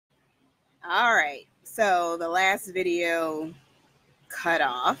All right. So the last video cut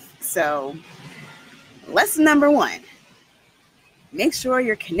off. So lesson number 1, make sure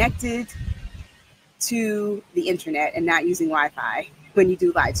you're connected to the internet and not using Wi-Fi when you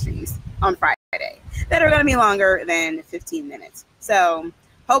do live streams on Friday that are going to be longer than 15 minutes. So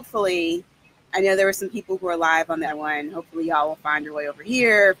hopefully, I know there were some people who are live on that one. Hopefully y'all will find your way over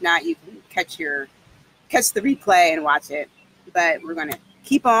here. If not, you can catch the replay and watch it. But we're going to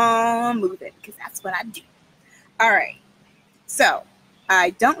keep on moving because that's what I do. All right. So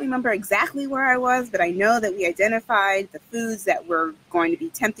I don't remember exactly where I was, but I know that we identified the foods that were going to be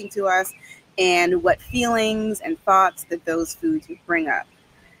tempting to us and what feelings and thoughts that those foods would bring up.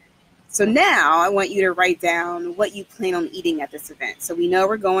 So now I want you to write down what you plan on eating at this event. So we know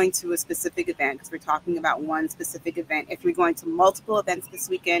we're going to a specific event because we're talking about one specific event. If you're going to multiple events this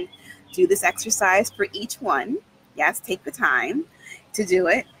weekend, do this exercise for each one. Yes, take the time to do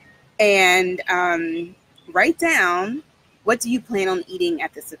it. And write down, what do you plan on eating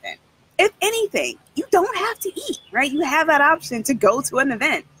at this event? If anything, you don't have to eat, right? You have that option to go to an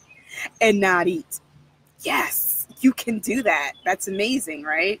event and not eat. Yes, you can do that. That's amazing,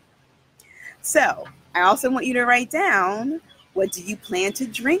 right? So I also want you to write down, what do you plan to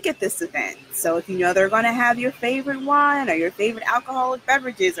drink at this event? So if you know they're going to have your favorite wine or your favorite alcoholic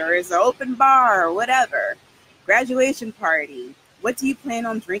beverages, or it's an open bar or whatever, graduation party, what do you plan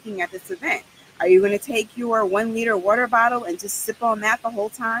on drinking at this event? Are you going to take your 1 liter water bottle and just sip on that the whole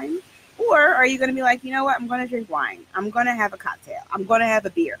time? Or are you going to be like, you know what, I'm going to drink wine. I'm going to have a cocktail. I'm going to have a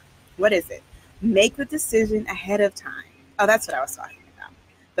beer. What is it? Make the decision ahead of time. Oh, that's what I was talking about.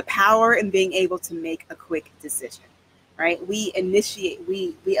 The power in being able to make a quick decision, right? We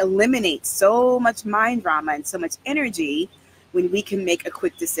eliminate so much mind drama and so much energy when we can make a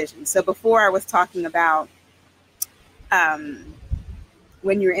quick decision. So before I was talking about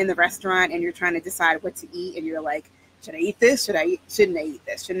when you're in the restaurant and you're trying to decide what to eat and you're like, should I eat this? Shouldn't I eat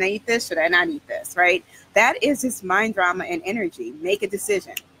this? Shouldn't I eat this? Should I not eat this? Right? That is just mind drama and energy. Make a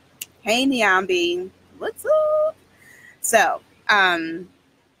decision. Hey, Niambi, what's up? So,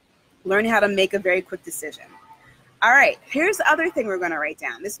 learn how to make a very quick decision. All right, here's the other thing we're going to write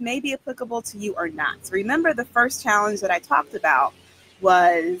down. This may be applicable to you or not. So remember, the first challenge that I talked about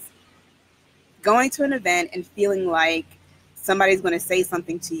was going to an event and feeling like somebody's going to say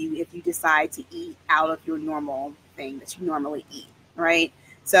something to you if you decide to eat out of your normal thing that you normally eat, right?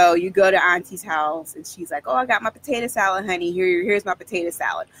 So you go to Auntie's house and she's like, oh, I got my potato salad, honey. Here's my potato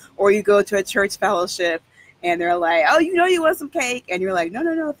salad. Or you go to a church fellowship and they're like, oh, you know you want some cake? And you're like,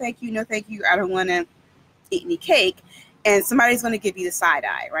 no, thank you. No, thank you. I don't want to eat any cake. And somebody's going to give you the side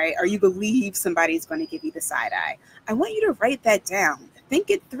eye, right? Or you believe somebody's going to give you the side eye. I want you to write that down. Think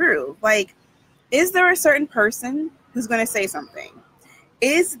it through. Like, is there a certain person who's going to say something?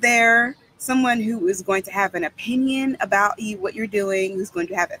 Is there someone who is going to have an opinion about you, what you're doing, who's going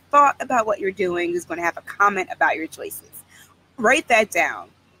to have a thought about what you're doing, who's going to have a comment about your choices? Write that down.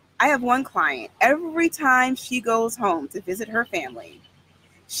 I have one client, every time she goes home to visit her family,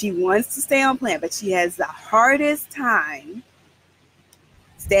 she wants to stay on plan, but she has the hardest time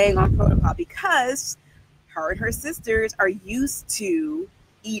staying on protocol because her and her sisters are used to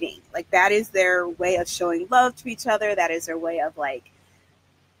eating. Like, that is their way of showing love to each other. That is their way of like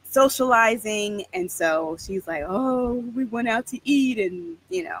socializing. And so she's like, oh, we went out to eat, and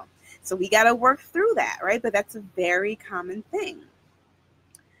so we got to work through that, right? But that's a very common thing.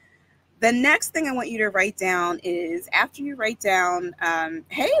 The next thing I want you to write down is, after you write down,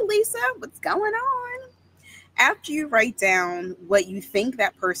 hey, Lisa, what's going on? After you write down what you think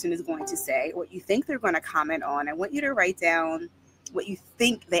that person is going to say, what you think they're going to comment on, I want you to write down what you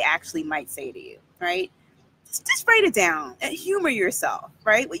think they actually might say to you, right? Just write it down and humor yourself,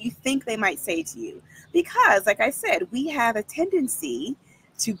 right? What you think they might say to you. Because, like I said, we have a tendency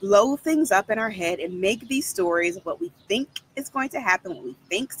to blow things up in our head and make these stories of what we think is going to happen, what we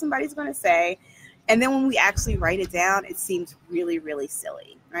think somebody's going to say. And then when we actually write it down, it seems really, really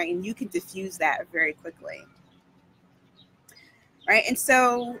silly, right? And you can diffuse that very quickly, right? And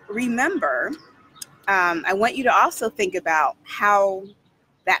so remember, I want you to also think about how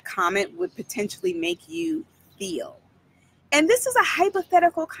that comment would potentially make you feel. And this is a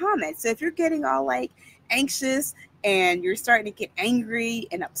hypothetical comment. So if you're getting all like anxious and you're starting to get angry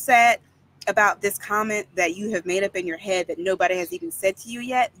and upset about this comment that you have made up in your head that nobody has even said to you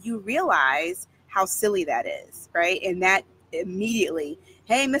yet, you realize how silly that is, right? And that immediately,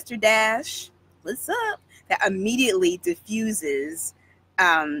 hey, Mr. Dash, what's up? That immediately diffuses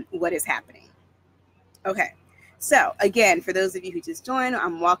what is happening. Okay, so again, for those of you who just joined,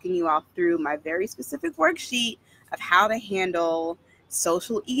 I'm walking you all through my very specific worksheet of how to handle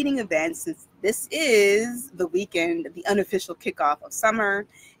social eating event, since this is the weekend, the unofficial kickoff of summer,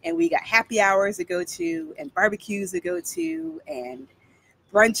 and we got happy hours to go to and barbecues to go to and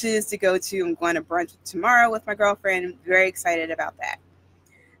brunches to go to. I'm going to brunch tomorrow with my girlfriend. I'm very excited about that.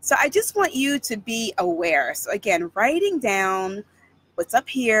 So I just want you to be aware. So again, writing down what's up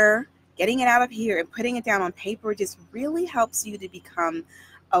here, getting it out of here and putting it down on paper just really helps you to become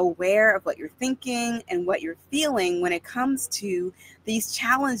aware of what you're thinking and what you're feeling when it comes to these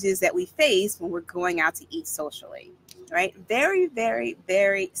challenges that we face when we're going out to eat socially, right? Very, very,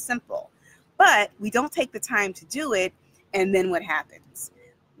 very simple. But we don't take the time to do it. And then what happens?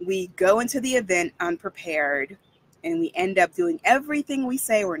 We go into the event unprepared and we end up doing everything we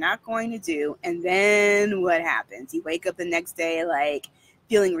say we're not going to do. And then what happens? You wake up the next day like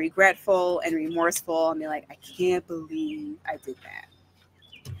feeling regretful and remorseful and be like, I can't believe I did that.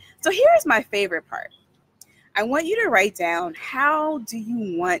 So here's my favorite part. I want you to write down, how do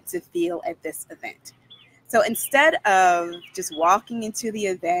you want to feel at this event? So instead of just walking into the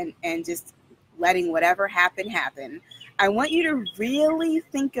event and just letting whatever happen, I want you to really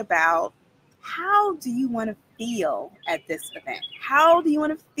think about, how do you want to feel at this event? How do you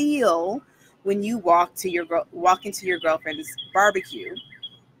want to feel when you walk into your girlfriend's barbecue,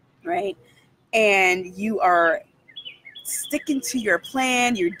 right? And you are sticking to your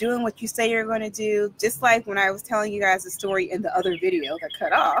plan, you're doing what you say you're going to do, just like when I was telling you guys the story in the other video that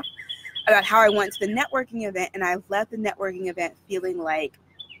cut off about how I went to the networking event and I left the networking event feeling like,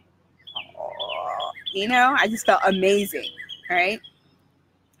 oh, I just felt amazing, right?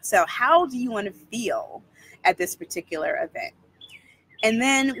 So how do you want to feel at this particular event? And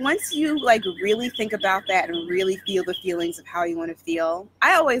then once you like really think about that and really feel the feelings of how you want to feel,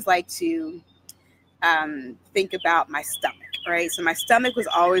 I always like to think about my stomach, right? So my stomach was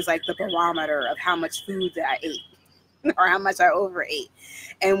always like the barometer of how much food that I ate or how much I overate.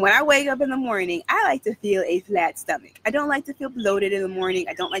 And when I wake up in the morning, I like to feel a flat stomach. I don't like to feel bloated in the morning.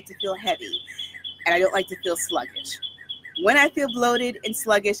 I don't like to feel heavy, and I don't like to feel sluggish. When I feel bloated and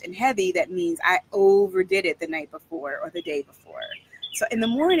sluggish and heavy, that means I overdid it the night before or the day before. So in the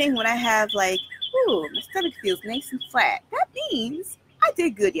morning when I have like, ooh, my stomach feels nice and flat, that means I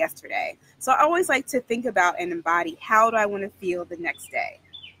did good yesterday. So I always like to think about and embody, how do I want to feel the next day?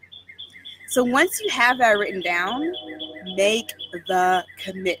 So once you have that written down, make the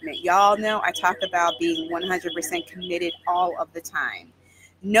commitment. Y'all know I talk about being 100% committed all of the time.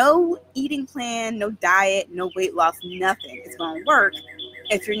 No eating plan, no diet, no weight loss, nothing is going to work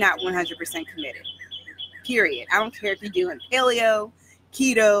if you're not 100% committed. Period. I don't care if you're doing paleo,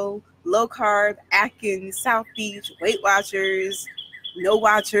 keto, low carb, Atkins, South Beach, Weight Watchers, no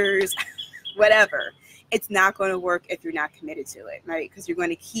watchers, whatever. It's not going to work if you're not committed to it, right? Because you're going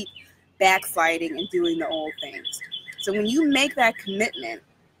to keep backsliding and doing the old things. So when you make that commitment,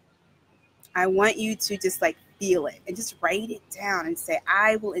 I want you to just like feel it and just write it down and say,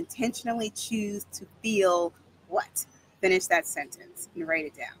 I will intentionally choose to feel what? Finish that sentence and write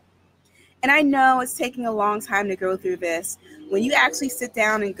it down. And I know it's taking a long time to go through this. When you actually sit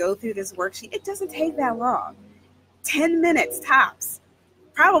down and go through this worksheet, it doesn't take that long. 10 minutes tops,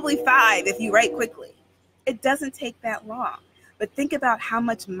 probably 5 if you write quickly. It doesn't take that long. But think about how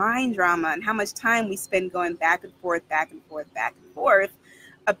much mind drama and how much time we spend going back and forth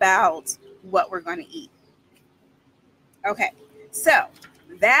about what we're going to eat. Okay, so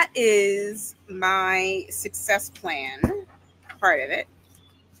that is my success plan, part of it,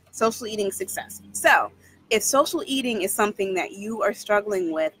 social eating success. So if social eating is something that you are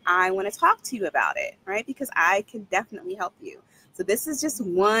struggling with, I want to talk to you about it, right? Because I can definitely help you. So this is just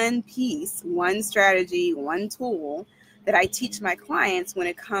one piece, one strategy, one tool that I teach my clients when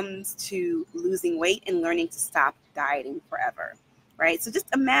it comes to losing weight and learning to stop dieting forever, right? So just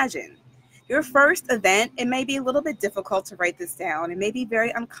imagine your first event. It may be a little bit difficult to write this down. It may be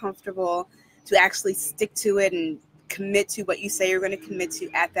very uncomfortable to actually stick to it and commit to what you say you're going to commit to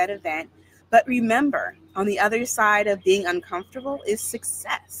at that event. But remember, on the other side of being uncomfortable is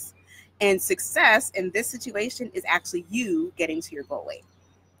success. And success in this situation is actually you getting to your goal weight.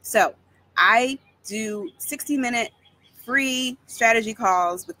 So I do 60-minute free strategy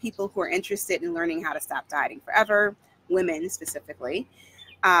calls with people who are interested in learning how to stop dieting forever, women specifically.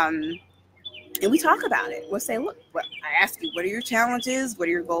 And we talk about it. We'll say, look, I ask you, what are your challenges? What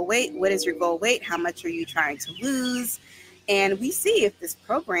are your goal weight? What is your goal weight? How much are you trying to lose? And we see if this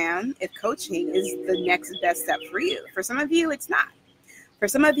program, if coaching is the next best step for you. For some of you, it's not. For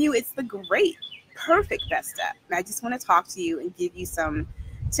some of you, it's the great, perfect best step. And I just want to talk to you and give you some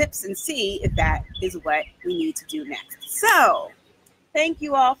tips and see if that is what we need to do next. So thank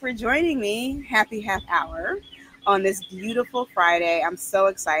you all for joining me. Happy half hour. on this beautiful Friday. I'm so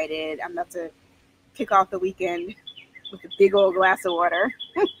excited. I'm about to kick off the weekend with a big old glass of water.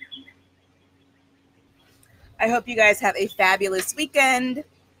 I hope you guys have a fabulous weekend.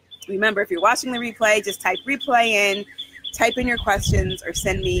 Remember, if you're watching the replay, just type replay in, type in your questions, or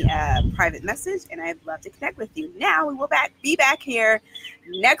send me a private message, and I'd love to connect with you. Now we will be back here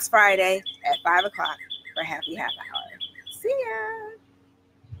next Friday at 5 o'clock for Happy Half Hour. See ya.